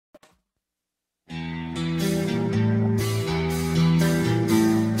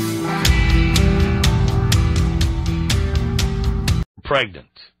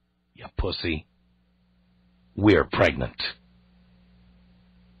pregnant. You pussy. We're pregnant.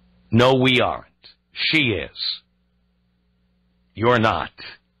 No, we aren't. She is. You're not.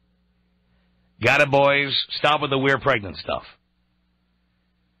 Got it, boys? Stop with the we're pregnant stuff.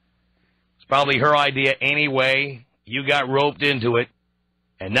 It's probably her idea anyway. You got roped into it,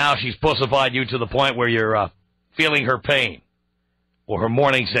 and now she's pussified you to the point where you're feeling her pain or her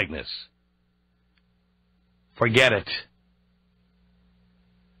morning sickness. Forget it.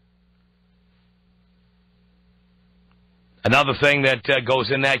 Another thing that goes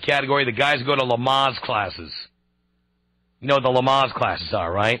in that category, the guys who go to Lamaze classes. You know what the Lamaze classes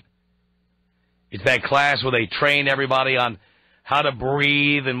are, right? It's that class where they train everybody on how to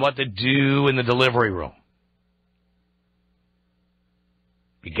breathe and what to do in the delivery room.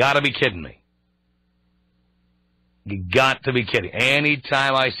 You got to be kidding me. You got to be kidding.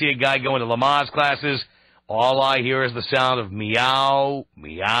 Anytime I see a guy going to Lamaze classes, all I hear is the sound of meow,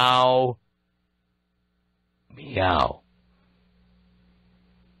 meow, meow.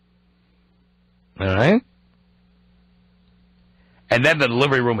 All right? And then the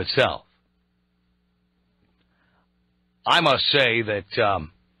delivery room itself. I must say that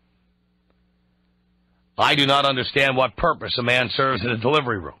I do not understand what purpose a man serves in a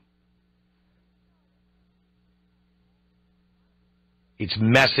delivery room. It's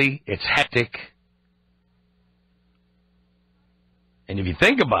messy. It's hectic. And if you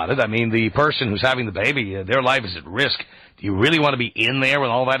think about it, I mean, the person who's having the baby, their life is at risk. Do you really want to be in there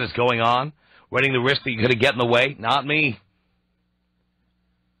when all that is going on? Running the risk that you're going to get in the way? Not me.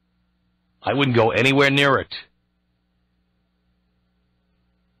 I wouldn't go anywhere near it.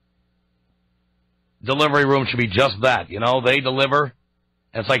 Delivery room should be just that. You know, they deliver,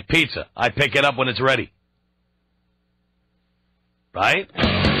 and it's like pizza. I pick it up when it's ready. Right?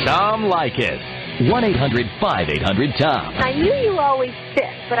 Tom Leykis. 1-800-5800-TOM. I knew you were always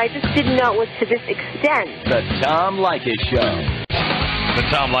sick, but I just didn't know it was to this extent. The Tom Leykis Show. The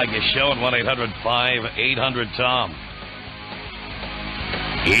Tom Leykis Show at 1-800-5800-TOM.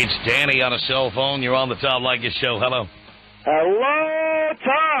 It's Danny on a cell phone. You're on the Tom Leykis Show. Hello. Hello,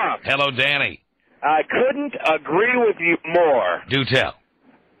 Tom. Hello, Danny. I couldn't agree with you more. Do tell.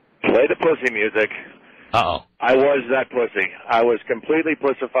 Play the pussy music. Uh-oh. I was that pussy. I was completely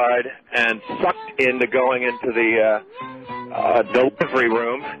pussified and sucked into going into the delivery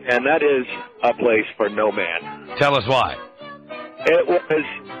room, and that is a place for no man. Tell us why. It was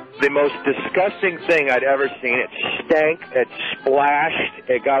the most disgusting thing I'd ever seen. It stank. It splashed.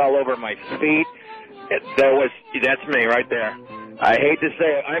 It got all over my feet. That's me right there. I hate to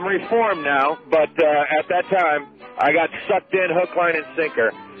say it. I'm reformed now, but at that time, I got sucked in hook, line, and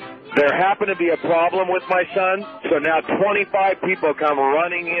sinker. There happened to be a problem with my son, so now 25 people come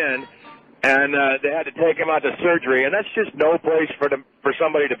running in, and they had to take him out to surgery, and that's just no place for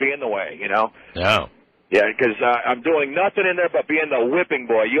somebody to be in the way, you know? No. Yeah, because I'm doing nothing in there but being the whipping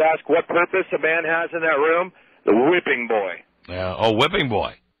boy. You ask what purpose a man has in that room? The whipping boy. Yeah. Oh, whipping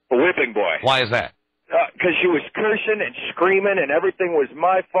boy. The whipping boy. Why is that? Because she was cursing and screaming, and everything was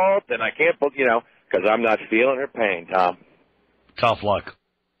my fault, and I can't, because I'm not feeling her pain, Tom. Tough luck.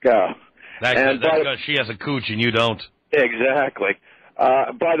 Go. That's because she has a cooch and you don't. Exactly.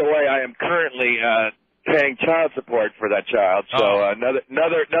 By the way, I am currently paying child support for that child. So another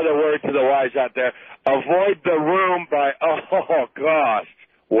word to the wise out there: avoid the room by gosh,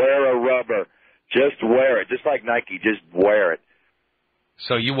 wear a rubber. Just wear it, just like Nike. Just wear it.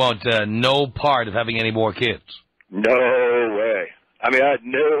 So you want no part of having any more kids? No way. I mean,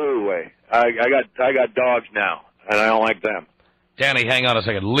 no way. I got dogs now, and I don't like them. Danny, hang on a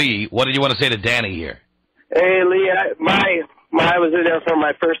second. Lee, what did you want to say to Danny here? Hey, Lee, I was in there for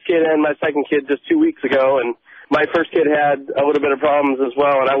my first kid and my second kid just 2 weeks ago, and my first kid had a little bit of problems as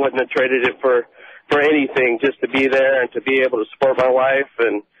well, and I wouldn't have traded it for anything, just to be there and to be able to support my wife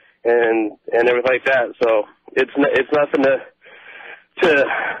and everything like that. So it's nothing to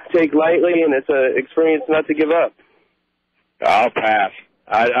take lightly, and it's an experience not to give up. I'll pass.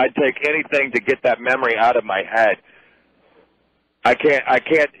 I'd take anything to get that memory out of my head. I could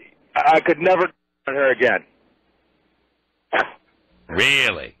never on her again.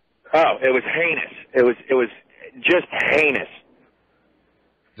 Really? Oh, it was heinous. It was just heinous.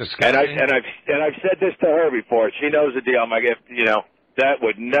 Disgusting. And I've said this to her before. She knows the deal. I'm like, that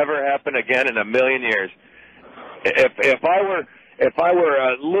would never happen again in a million years. If I were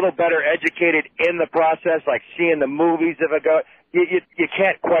a little better educated in the process, like seeing the movies, you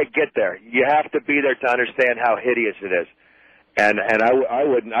can't quite get there. You have to be there to understand how hideous it is. And I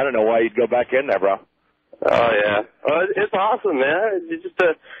wouldn't. I don't know why you'd go back in there, bro. Oh yeah, well, it's awesome, man. Just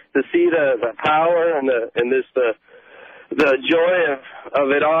to see the power and this the joy of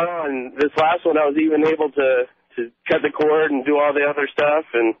it all. And this last one, I was even able to cut the cord and do all the other stuff,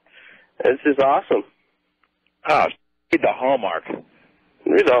 and it's just awesome. Oh, read the Hallmark.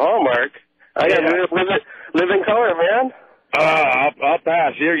 Read the Hallmark. I got to live in color, man. I'll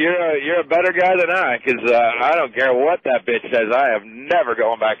pass. You're a better guy than I, because I don't care what that bitch says. I am never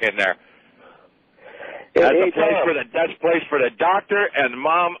going back in there. That's a place for the doctor and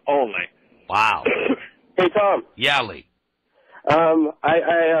mom only. Wow. Hey, Tom. Yeah, Lee.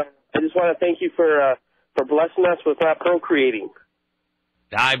 I just want to thank you for blessing us with not procreating.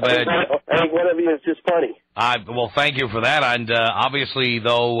 I think one of you is just funny. Well, thank you for that. And obviously,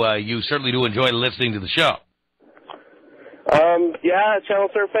 though, you certainly do enjoy listening to the show. Yeah, channel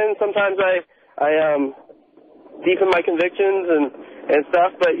surfing. Sometimes I deepen my convictions and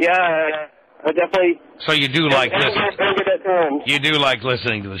stuff. But yeah, I definitely. So you do like listening. You do like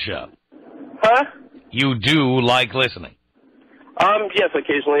listening to the show. Huh? You do like listening. Yes,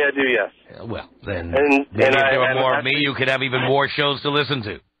 occasionally I do. Yes. Well, then maybe if there were more of me, you could have even more shows to listen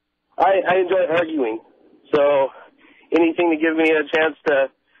to. I enjoy arguing, so anything to give me a chance to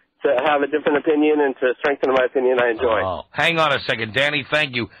have a different opinion and to strengthen my opinion, I enjoy. Oh, hang on a second, Danny.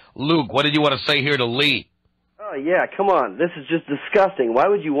 Thank you, Luke. What did you want to say here to Lee? Oh yeah, come on. This is just disgusting. Why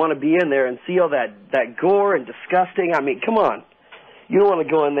would you want to be in there and see all that gore and disgusting? I mean, come on. You don't want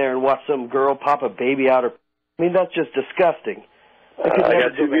to go in there and watch some girl pop a baby out. I mean, that's just disgusting. I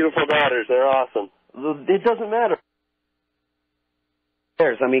got two beautiful daughters. They're awesome. It doesn't matter.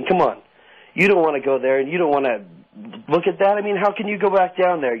 I mean, come on. You don't want to go there, and you don't want to look at that. I mean, how can you go back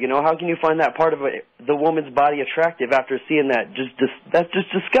down there? You know, how can you find that part of the woman's body attractive after seeing that? That's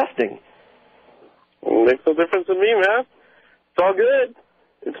just disgusting. It makes no difference to me, man. It's all good.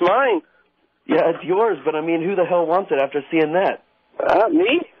 It's mine. Yeah, it's yours, but I mean, who the hell wants it after seeing that?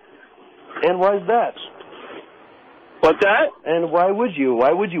 Me. And why is that? What's that? And why would you?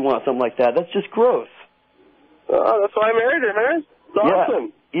 Why would you want something like that? That's just gross. Oh, that's why I married her, man. It's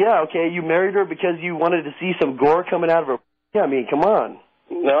awesome. Yeah, okay, you married her because you wanted to see some gore coming out of her. Yeah, I mean, come on.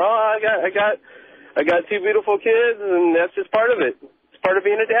 No, I got two beautiful kids, and that's just part of it. It's part of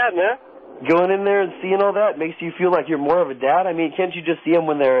being a dad, man. Going in there and seeing all that makes you feel like you're more of a dad? I mean, can't you just see them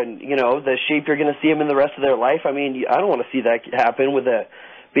when they're in, you know, the shape you're going to see them in the rest of their life? I mean, I don't want to see that happen with a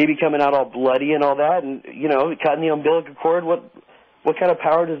baby coming out all bloody and all that, and, you know, cutting the umbilical cord. What kind of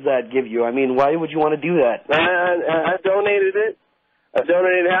power does that give you? I mean, why would you want to do that? I donated it. I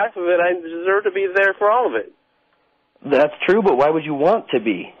donated half of it. I deserve to be there for all of it. That's true, but why would you want to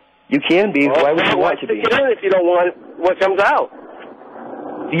be? You can be. Why would you want to be? If you don't want what comes out.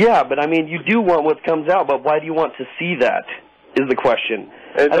 Yeah, but I mean, you do want what comes out, but why do you want to see that, is the question.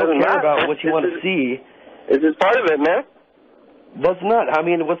 I don't care about what you want to see. It's just part of it, man. That's not. I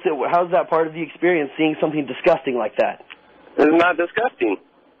mean, how's that part of the experience, seeing something disgusting like that? It's not disgusting.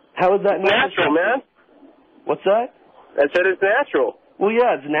 How is that not natural, man? What's that? I said it's natural. Well,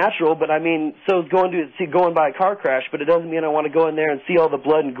 yeah, it's natural, but I mean, so going by a car crash, but it doesn't mean I want to go in there and see all the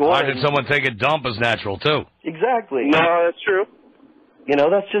blood and gore. Why did someone take a dump is natural, too? Exactly. No, that's true. You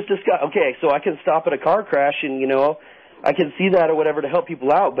know, that's just disgusting. Okay, so I can stop at a car crash and, you know, I can see that or whatever to help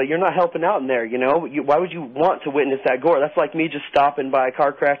people out, but you're not helping out in there, you know? Why would you want to witness that gore? That's like me just stopping by a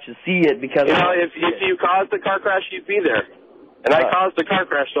car crash to see it because... You know, if you caused the car crash, you'd be there. And I caused the car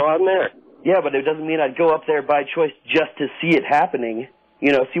crash, so I'm there. Yeah, but it doesn't mean I'd go up there by choice just to see it happening.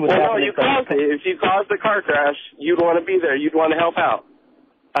 You know, see what's happening. No, you caused it. If you caused the car crash, you'd want to be there. You'd want to help out.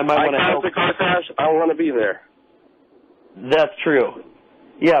 I caused the car crash, I want to be there. That's true.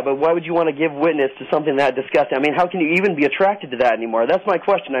 Yeah, but why would you want to give witness to something that disgusting? I mean, how can you even be attracted to that anymore? That's my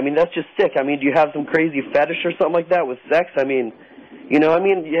question. I mean, that's just sick. I mean, do you have some crazy fetish or something like that with sex? I mean, you know, how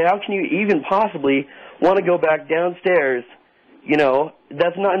can you even possibly want to go back downstairs? You know,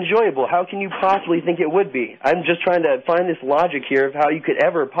 that's not enjoyable. How can you possibly think it would be? I'm just trying to find this logic here of how you could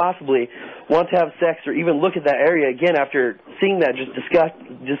ever possibly want to have sex or even look at that area again after seeing that just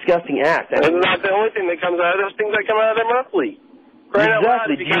disgusting act. That's not the only thing that comes out of those things that come out of there monthly.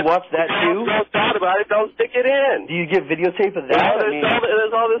 Exactly. Do you watch that too? Don't thought about it. Don't stick it in. Do you get videotape of that?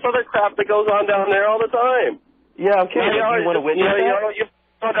 There's all this other crap that goes on down there all the time. Yeah, okay. Do you want to witness that? You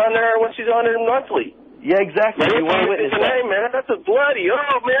go down there when she's on it monthly. Yeah, exactly. You want to witness that? Hey, man, that's a bloody.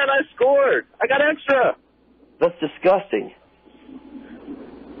 Oh, man, I scored. I got extra. That's disgusting.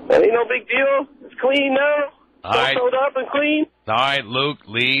 That ain't no big deal. It's clean now. All right. Sewed up and clean. All right, Luke,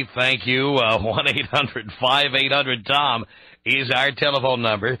 Lee, thank you. 1-800-5800-TOM is our telephone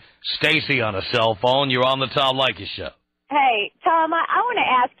number. Stacy on a cell phone. You're on the Tom Leykis Show. Hey, Tom, I want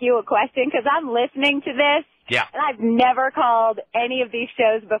to ask you a question because I'm listening to this, Yeah. And I've never called any of these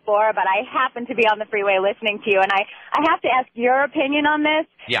shows before, but I happen to be on the freeway listening to you, and I have to ask your opinion on this.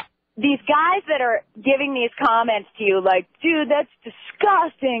 Yeah. These guys that are giving these comments to you, like, dude, that's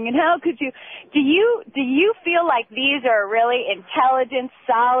disgusting, and how could you? Do you feel like these are really intelligent,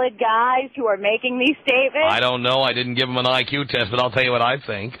 solid guys who are making these statements? I don't know. I didn't give them an IQ test, but I'll tell you what I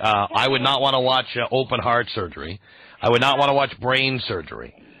think. I would not want to watch open heart surgery. I would not want to watch brain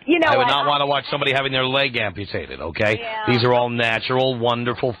surgery. You know, I would not want to watch somebody having their leg amputated, okay? Yeah. These are all natural,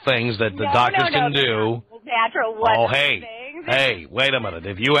 wonderful things that the doctors can do. Natural, Oh, wonderful hey. things. Hey, wait a minute.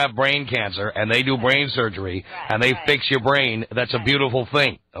 If you have brain cancer and they do brain surgery and they fix your brain, that's a beautiful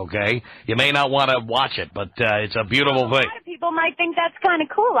thing, okay? You may not want to watch it, but it's a beautiful thing. A lot of people might think that's kind of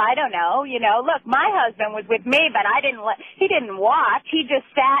cool. I don't know. You know, look, my husband was with me, but he didn't watch. He just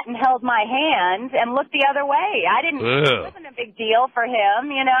sat and held my hand and looked the other way. It wasn't a big deal for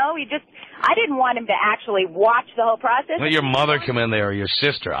him, you know. I didn't want him to actually watch the whole process. Let your mother come in there or your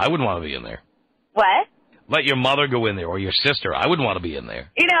sister. I wouldn't want to be in there. What? Let your mother go in there or your sister. I wouldn't want to be in there.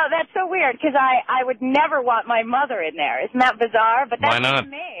 You know, that's so weird because I would never want my mother in there. Isn't that bizarre? But that's Why not?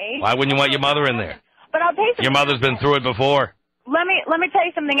 me. Why wouldn't you want your mother in there? But I'll tell you something. Your mother's been through it before. Let me tell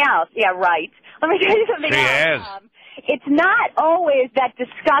you something else. Yeah, right. Let me tell you something She else. has. It's not always that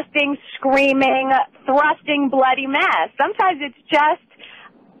disgusting, screaming, thrusting, bloody mess. Sometimes it's just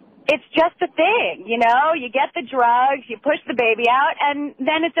a thing, you know? You get the drugs, you push the baby out, and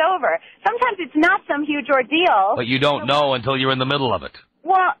then it's over. Sometimes it's not some huge ordeal. But you don't know until you're in the middle of it.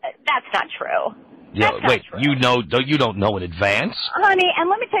 Well, that's not true. Yeah, That's not wait, true. you don't know in advance? Honey, and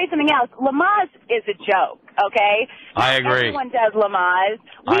let me tell you something else. Lamaze is a joke, okay? I agree. Everyone does Lamaze.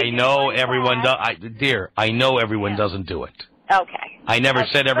 I know everyone does. Dear, I know everyone doesn't do it. Okay. I never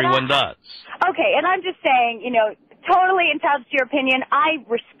said everyone does. Okay, and I'm just saying, you know, totally entitled to your opinion. I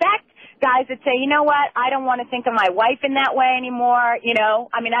respect guys that say, you know what, I don't want to think of my wife in that way anymore, you know.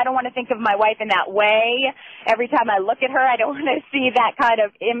 I mean, I don't want to think of my wife in that way. Every time I look at her, I don't want to see that kind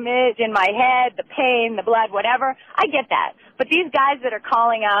of image in my head, the pain, the blood, whatever. I get that. But these guys that are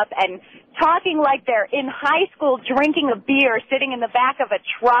calling up and talking like they're in high school drinking a beer, sitting in the back of a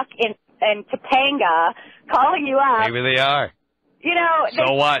truck in Topanga, calling you up. Maybe they are. You know, So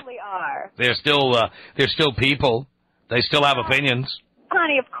they what? really are. They're still people. They still have opinions.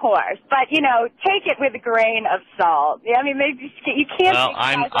 Honey, of course, but you know, take it with a grain of salt. I mean, you can't. Well,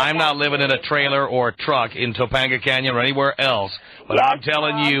 I'm not living in a trailer or a truck in Topanga Canyon or anywhere else, but yes, I'm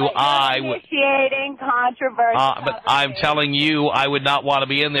telling you, I would initiating controversy. But I'm telling you, I would not want to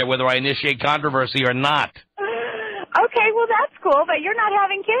be in there, whether I initiate controversy or not. Okay, well that's cool, but you're not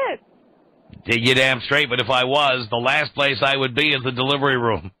having kids. You're damn straight. But if I was, the last place I would be is the delivery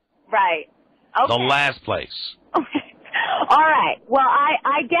room. Right. Okay. The last place. All right. Well,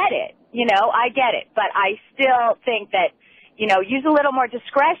 I get it. You know, I get it. But I still think that, you know, use a little more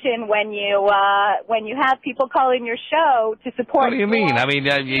discretion when you have people calling your show to support. What do you mean? I mean,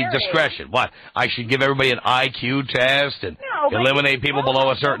 discretion. What? I should give everybody an IQ test and eliminate people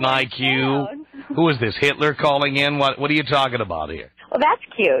below a certain IQ? Who is this, Hitler calling in? What are you talking about here? Well, that's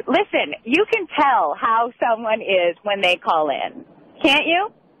cute. Listen, you can tell how someone is when they call in. Can't you?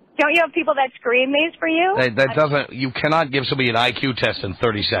 Don't you have people that screen these for you? That doesn't. You cannot give somebody an IQ test in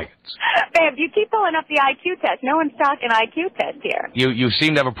 30 seconds. Babe, you keep pulling up the IQ test. No one's talking IQ test here. You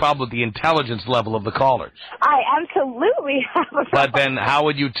seem to have a problem with the intelligence level of the callers. I absolutely have a problem. But then how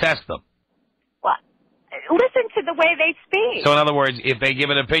would you test them? What? Listen to the way they speak. So in other words, if they give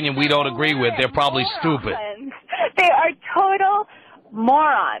an opinion we don't agree with, they're probably stupid. They are total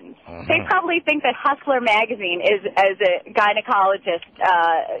morons. They probably think that Hustler magazine is a gynecologist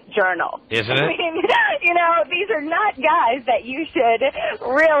journal. Isn't it? I mean, you know, these are not guys that you should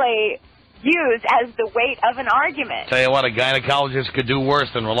really use as the weight of an argument. Tell you what, a gynecologist could do worse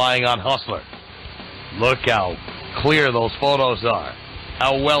than relying on Hustler. Look how clear those photos are.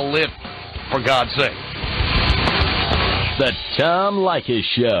 How well lit, for God's sake. The Tom Leykis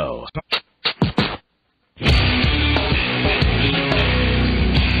Show.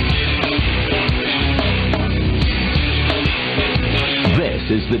 This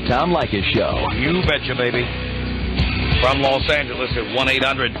is the Tom Leykis Show. You betcha, baby. From Los Angeles at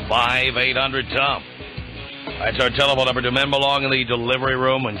 1-800-5800-TOM. That's our telephone number. Do men belong in the delivery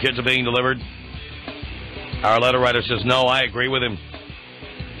room when kids are being delivered? Our letter writer says, no, I agree with him.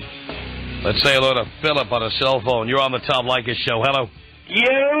 Let's say hello to Philip on a cell phone. You're on the Tom Leykis Show. Hello.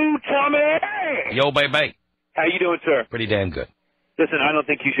 Yo, Tommy! Yo, baby. How you doing, sir? Pretty damn good. Listen, I don't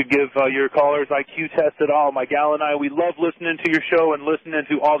think you should give your callers IQ tests at all. My gal and I, we love listening to your show and listening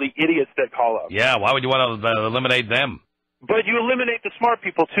to all the idiots that call up. Yeah, why would you want to eliminate them? But you eliminate the smart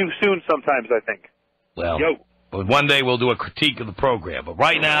people too soon sometimes, I think. Well, Yo. but one day we'll do a critique of the program. But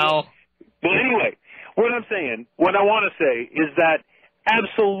right now, Well, anyway, what I want to say is that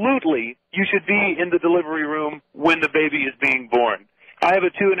absolutely you should be in the delivery room when the baby is being born. I have a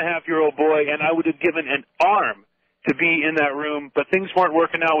 2.5-year-old boy, and I would have given an arm to be in that room, but things weren't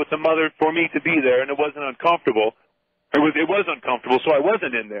working out with the mother for me to be there, and it wasn't uncomfortable. It was uncomfortable, so I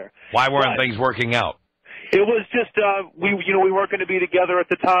wasn't in there. why weren't things working out? It was just we weren't going to be together at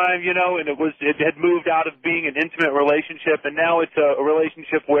the time, and it had moved out of being an intimate relationship, and now it's a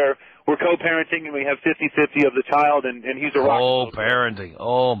relationship where we're co-parenting and we have 50-50 of the child, and he's a rock. Co-parenting.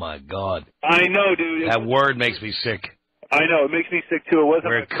 Oh my God. I know, dude. That word makes me sick. I know, it makes me sick too. It wasn't.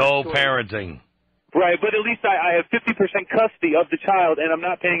 We're my first choice. co-parenting. Right, but at least I have 50% custody of the child, and I'm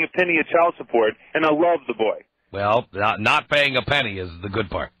not paying a penny of child support, and I love the boy. Well, not paying a penny is the good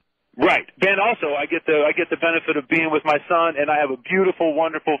part. Right. Ben, also, I get the benefit of being with my son, and I have a beautiful,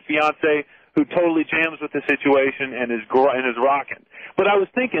 wonderful fiance who totally jams with the situation and is rocking. But I was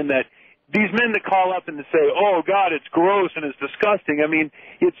thinking that these men that call up and say, "Oh God, it's gross and it's disgusting." I mean,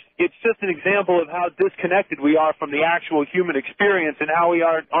 it's just an example of how disconnected we are from the actual human experience and how we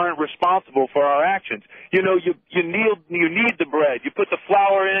aren't responsible for our actions. You need the bread. You put the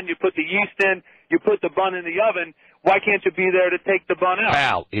flour in, you put the yeast in, you put the bun in the oven. Why can't you be there to take the bun out?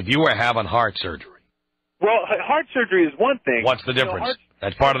 Pal, if you were having heart surgery. Well, heart surgery is one thing. What's the difference?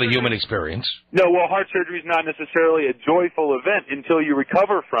 That's part of the human experience. No, well, heart surgery is not necessarily a joyful event until you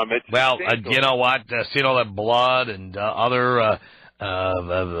recover from it. Well, you know what? Seeing all that blood and other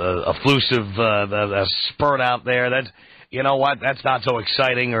efflusive spurt out there, you know what? That's not so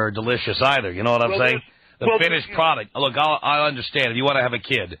exciting or delicious either. You know what I'm saying? The finished product. Look, I understand. If you want to have a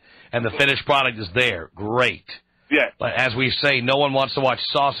kid and the finished product is there, great. Yeah. But as we say, no one wants to watch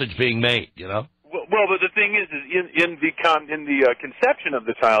sausage being made, you know? Well, but the thing is in the conception of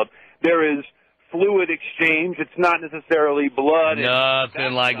the child, there is fluid exchange. It's not necessarily blood.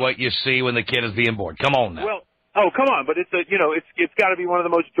 Nothing like what you see when the kid is being born. Come on now. Well, oh, come on, but it's got to be one of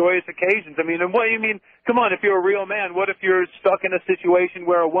the most joyous occasions. I mean, and what do you mean? Come on, if you're a real man, what if you're stuck in a situation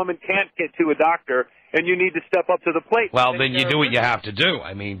where a woman can't get to a doctor and you need to step up to the plate? Well, then you do what you have to do.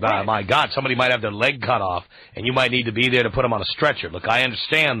 I mean, my God, somebody might have their leg cut off, and you might need to be there to put them on a stretcher. Look, I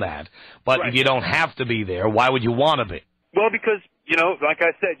understand that, but if you don't have to be there, why would you want to be? Well, because, like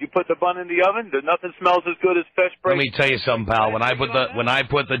I said, you put the bun in the oven, nothing smells as good as fresh bread. Let me tell you something, pal. When I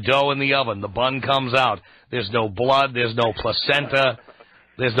put the dough in the oven, the bun comes out. There's no blood. There's no placenta.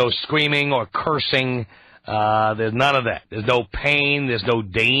 There's no screaming or cursing. There's none of that. There's no pain. There's no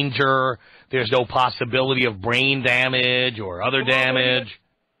danger. There's no possibility of brain damage or other damage.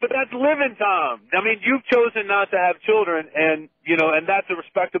 But that's living, Tom. I mean, you've chosen not to have children, and that's a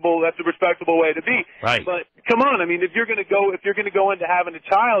respectable way to be. Right. But come on, I mean, if you're going to go into having a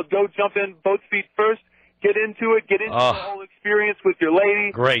child, go jump in both feet first. Get into it. Get into the whole experience with your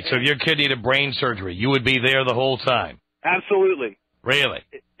lady. Great. So if your kid needed brain surgery, you would be there the whole time. Absolutely. Really?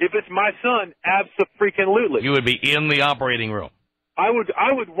 If it's my son, abso-freaking-lutely. You would be in the operating room. I would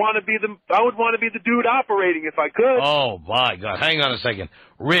want to be the dude operating if I could. Oh my God! Hang on a second,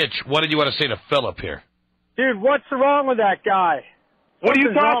 Rich. What did you want to say to Philip here? Dude, what's wrong with that guy? What are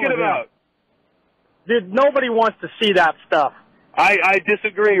you talking about? Dude, nobody wants to see that stuff. I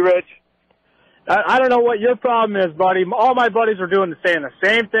disagree, Rich. I don't know what your problem is, buddy. All my buddies were saying the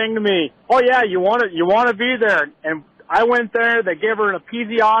same thing to me. Oh yeah, you want to be there, and I went there. They gave her an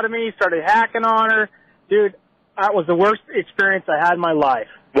episiotomy, started hacking on her, dude. That was the worst experience I had in my life.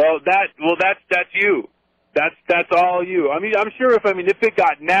 Well, that's you. That's all you. I mean, I'm sure if it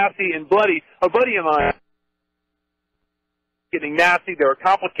got nasty and bloody, a buddy of mine getting nasty, there were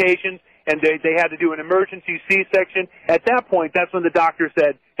complications, and they had to do an emergency C-section. At that point, that's when the doctor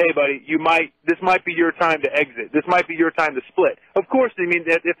said, "Hey, buddy, this might be your time to exit. This might be your time to split." Of course, I mean,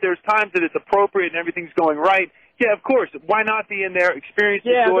 if there's times that it's appropriate and everything's going right. Yeah, of course. Why not be in there, experience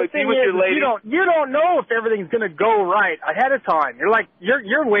the joy, be with your lady? You don't know if everything's going to go right ahead of time.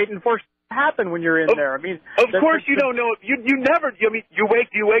 You're waiting for it to happen when you're in there. I mean, of course you don't know. You never. I mean, you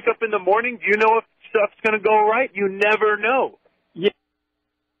wake up in the morning. Do you know if stuff's going to go right? You never know. Yeah.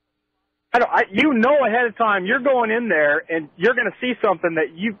 You know ahead of time you're going in there and you're going to see something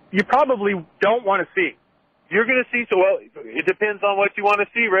that you probably don't want to see. You're going to see. So well, it depends on what you want to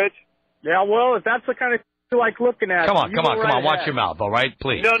see, Rich. Yeah, well, if that's the kind of like looking at. Come on. Watch your mouth, all right?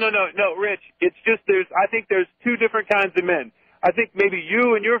 Please. No, Rich. It's just I think there's two different kinds of men. I think maybe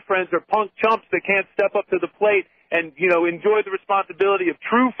you and your friends are punk chumps that can't step up to the plate and, enjoy the responsibility of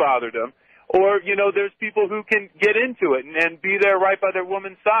true fatherdom. Or, there's people who can get into it and be there right by their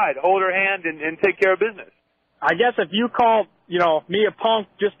woman's side, hold her hand and take care of business. I guess if you call, me a punk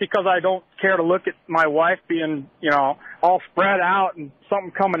just because I don't care to look at my wife being, all spread out and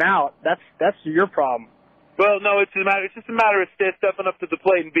something coming out. That's your problem. Well, no, it's just a matter of stepping up to the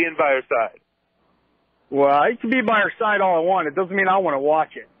plate and being by her side. Well, I can be by her side all I want. It doesn't mean I want to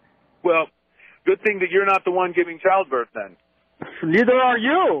watch it. Well, good thing that you're not the one giving childbirth then. Neither are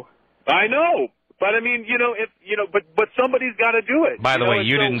you. I know. But I mean, but somebody's got to do it. By the way,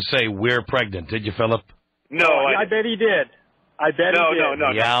 you didn't say we're pregnant, did you, Philip? No, I bet he did. I bet he did.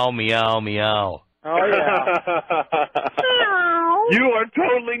 No. Meow, meow, meow. Oh, yeah. You are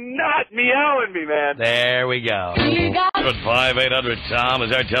totally not meowing me, man. There we go. 5800-TOM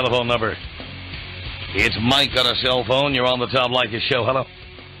is our telephone number. It's Mike on a cell phone. You're on the Tom Leykis show. Hello.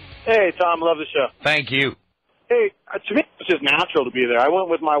 Hey, Tom. Love the show. Thank you. Hey, to me, it's just natural to be there. I went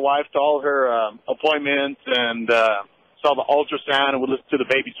with my wife to all her appointments and saw the ultrasound and would listen to the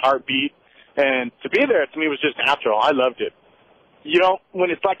baby's heartbeat. And to be there, to me, was just natural. I loved it. When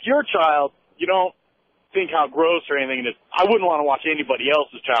it's like your child, you don't think how gross or anything it is. I wouldn't want to watch anybody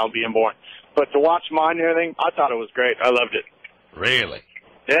else's child being born. But to watch mine and everything, I thought it was great. I loved it. Really?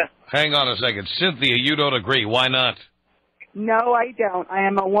 Yeah. Hang on a second. Cynthia, you don't agree. Why not? No, I don't. I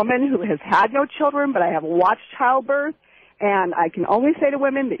am a woman who has had no children, but I have watched childbirth, and I can only say to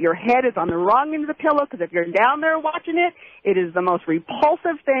women that your head is on the wrong end of the pillow, because if you're down there watching it, it is the most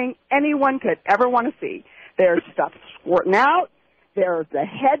repulsive thing anyone could ever want to see. There's stuff squirting out. There's the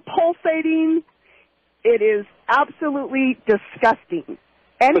head pulsating. It is absolutely disgusting.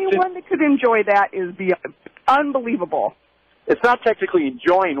 Anyone that could enjoy that is unbelievable. It's not technically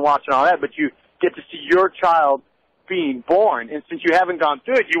enjoying watching all that, but you get to see your child being born, and since you haven't gone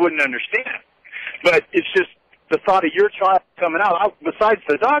through it, you wouldn't understand. But it's just the thought of your child coming out. Besides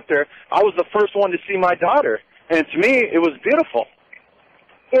the doctor, I was the first one to see my daughter, and to me, it was beautiful.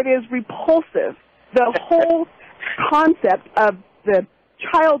 It is repulsive. The whole concept of the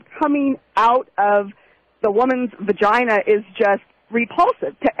child coming out of the woman's vagina is just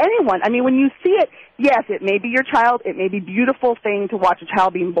repulsive to anyone. I mean, when you see it, yes, it may be your child. It may be a beautiful thing to watch a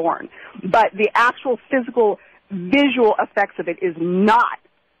child being born. But the actual physical, visual effects of it is not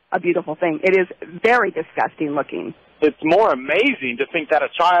a beautiful thing. It is very disgusting looking. It's more amazing to think that a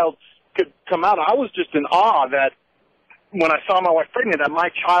child could come out. I was just in awe that when I saw my wife pregnant, that my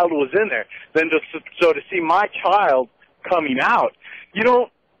child was in there. So to see my child coming out,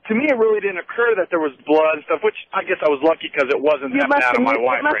 to me, it really didn't occur that there was blood and stuff, which I guess I was lucky because it wasn't that bad on my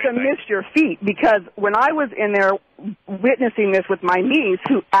wife. You must have missed your feet, because when I was in there witnessing this with my niece,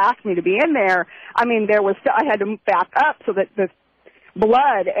 who asked me to be in there, I mean, I had to back up so that the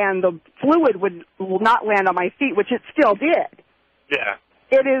blood and the fluid will not land on my feet, which it still did. Yeah.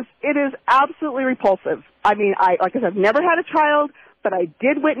 It is absolutely repulsive. I mean, like I said, I've never had a child, but I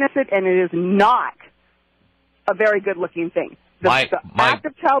did witness it, and it is not a very good-looking thing. The act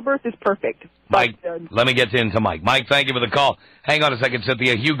of childbirth is perfect. Mike, let me get into Mike. Mike, thank you for the call. Hang on a second,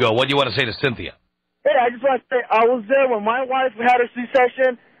 Cynthia. Hugo, what do you want to say to Cynthia? Hey, I just want to say, I was there when my wife had her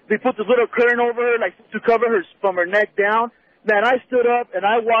C-section. They put this little curtain over her, like, to cover her from her neck down. Man, I stood up, and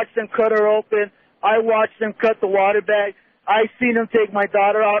I watched them cut her open. I watched them cut the water bag. I seen them take my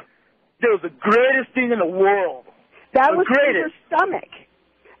daughter out. It was the greatest thing in the world. That was in her stomach.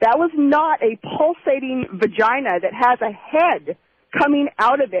 That was not a pulsating vagina that has a head coming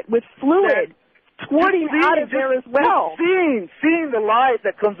out of it with fluid squirting out of there as well. Seeing the life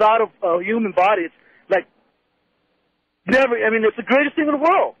that comes out of a human body, it's like it's the greatest thing in the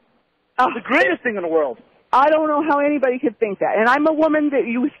world. It's the greatest thing in the world. I don't know how anybody could think that. And I'm a woman that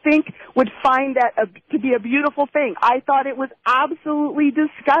you think would find that to be a beautiful thing. I thought it was absolutely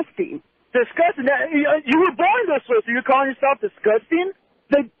disgusting. Disgusting? You were born this way, so you're calling yourself disgusting?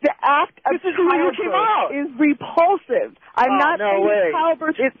 The act of childbirth is repulsive. I'm not saying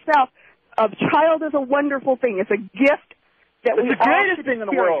childbirth itself. A child is a wonderful thing. It's a gift that it's the greatest thing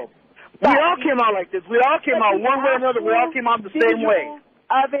in the world. We all came out like this. We all came out one way or another. We all came out the same way.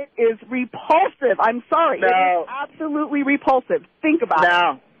 Of it is repulsive. I'm sorry. No. It is absolutely repulsive. Think about it.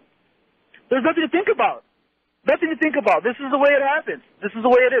 No. There's nothing to think about. Nothing to think about. This is the way it happens. This is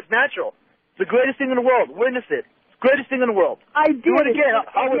the way it is. Natural. It's the greatest thing in the world. Witness it. Greatest thing in the world. I did. Do it again.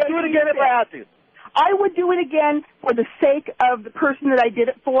 I would do it again if I had to. I would do it again for the sake of the person that I did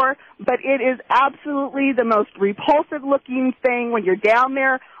it for, but it is absolutely the most repulsive-looking thing when you're down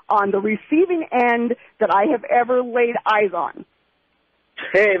there on the receiving end that I have ever laid eyes on.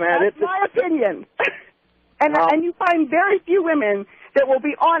 Hey, man. That's my opinion. And you find very few women that will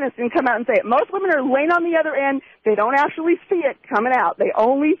be honest and come out and say it. Most women are laying on the other end. They don't actually see it coming out. They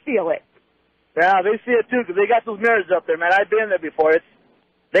only feel it. Yeah, they see it, too, because they got those mirrors up there, man. I've been there before.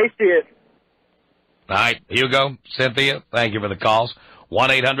 They see it. All right, Hugo, Cynthia, thank you for the calls.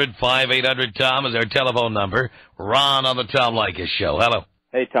 1-800-5800-TOM is our telephone number. Ron on the Tom Leykis Show. Hello.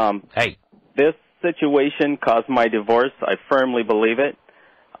 Hey, Tom. Hey. This situation caused my divorce. I firmly believe it.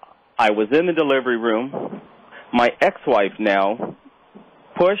 I was in the delivery room. My ex-wife now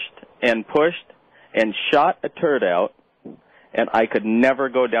pushed and shot a turd out, and I could never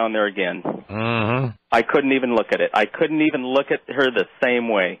go down there again. Mm-hmm. I couldn't even look at it. I couldn't even look at her the same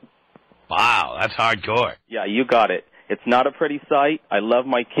way. Wow, that's hardcore. Yeah, you got it. It's not a pretty sight. I love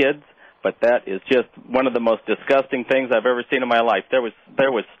my kids, but that is just one of the most disgusting things I've ever seen in my life. There was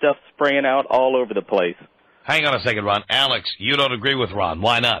stuff spraying out all over the place. Hang on a second, Ron. Alex, you don't agree with Ron.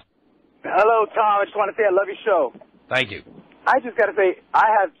 Why not? Hello, Tom. I just want to say I love your show. Thank you. I just got to say, I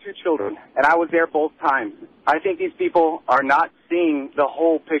have 2 children, and I was there both times. I think these people are not seeing the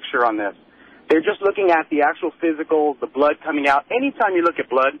whole picture on this. They're just looking at the actual physical, the blood coming out. Anytime you look at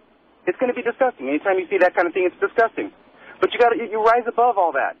blood, it's going to be disgusting. Anytime you see that kind of thing, it's disgusting. But you rise above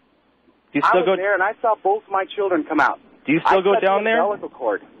all that. Do you still I was there, and I saw both my children come out. Do you still go down there?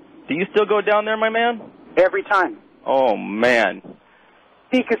 Cord. Do you still go down there, my man? Every time. Oh, man.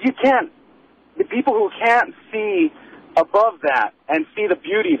 See, because you can't. The people who can't see above that and see the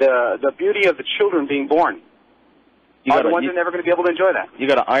beauty of the children being born are the ones who are never going to be able to enjoy that. You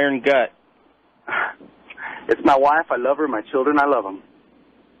got an iron gut. It's my wife. I love her. My children. I love them.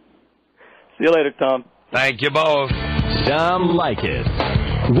 See you later, Tom. Thank you both. Tom Leykis.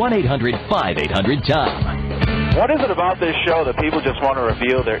 1-800-5800-TOM. What is it about this show that people just want to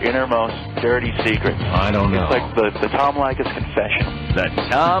reveal their innermost dirty secrets? I don't know. It's like the Tom Leykis confession. The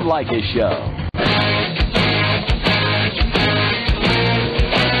Tom Leykis Show.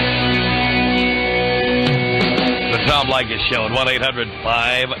 The Tom Leykis Show at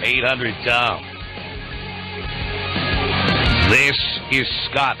 1-800-5800-TOM. This is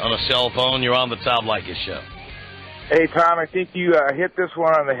Scott on a cell phone. You're on the Tom Leykis Show. Hey, Tom, I think you hit this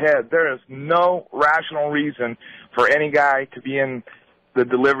one on the head. There is no rational reason for any guy to be in the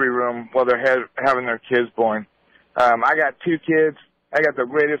delivery room while they're having their kids born. I got 2 kids. I got the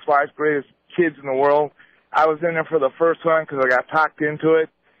greatest wife, greatest kids in the world. I was in there for the first one because I got talked into it.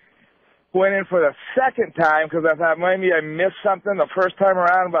 Went in for the second time because I thought maybe I missed something the first time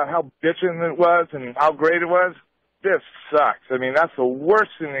around about how bitchin' it was and how great it was. This sucks. I mean, that's the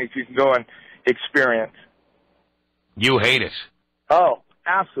worst thing that you can go and experience. You hate it. Oh,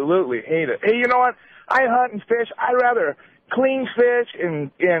 absolutely hate it. Hey, you know what? I hunt and fish. I'd rather clean fish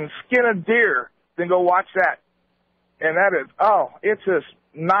and skin a deer than go watch that. And that is, it's just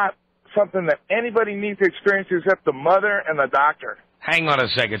not something that anybody needs to experience except the mother and the doctor. Hang on a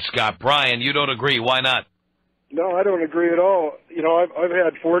second, Scott. Brian, you don't agree. Why not? No, I don't agree at all. You know, I've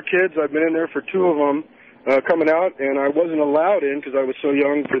had 4 kids. I've been in there for 2 of them coming out, and I wasn't allowed in because I was so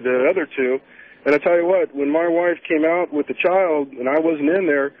young for the other 2. And I tell you what, when my wife came out with the child and I wasn't in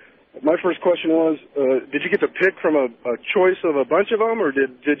there, my first question was, did you get to pick from a choice of a bunch of them, or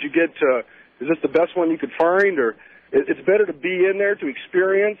did you get is this the best one you could find? Or it's better to be in there to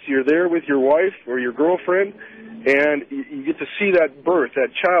experience. You're there with your wife or your girlfriend, and you get to see that birth,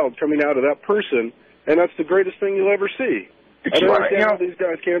 that child coming out of that person, and that's the greatest thing you'll ever see. I don't understand how these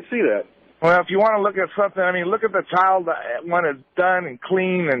guys can't see that. Well, if you want to look at something, I mean, look at the child when it's done and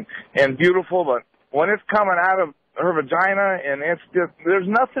clean and beautiful, but when it's coming out of her vagina and it's just, there's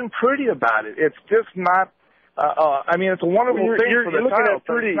nothing pretty about it. It's just not, I mean, it's a wonderful thing for the child.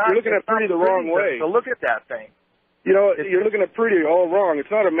 You're looking at pretty the wrong way. So look at that thing. You know, you're looking at pretty all wrong. It's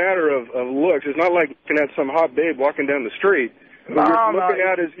not a matter of looks. It's not like looking at some hot babe walking down the street. What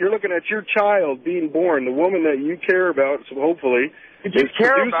you're looking at your child being born, the woman that you care about, so hopefully, if you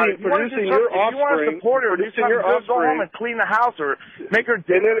care about it, producing your offspring, if you want to support her, go home and clean the house or make her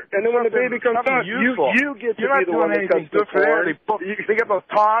dinner. And then when the baby comes out, you get to be the one that cuts the cord. They get those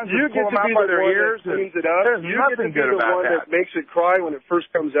tongs and pull them out by their ears. Cleans it up. There's nothing good about that. You get to be the one that makes it cry when it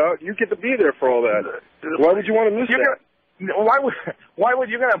first comes out. You get to be there for all that. Why would you want to miss that? Why would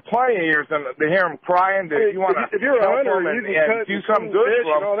you gonna have plenty of years to hear them crying? If you want to help them and do something good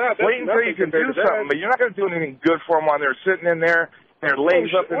for them, wait until you can do something. But you're not gonna do anything good for them while they're sitting in there, their legs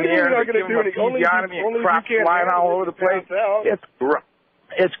up in the air, and giving them episiotomy and crap flying all over the place. It's gross,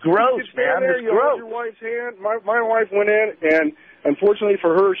 man. It's gross. Your wife's hand. My wife went in, and unfortunately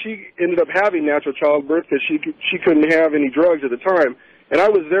for her, she ended up having natural childbirth because she couldn't have any drugs at the time. And I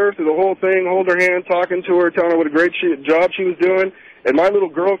was there through the whole thing, holding her hand, talking to her, telling her what a great job she was doing. And my little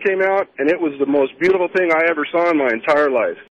girl came out, and it was the most beautiful thing I ever saw in my entire life.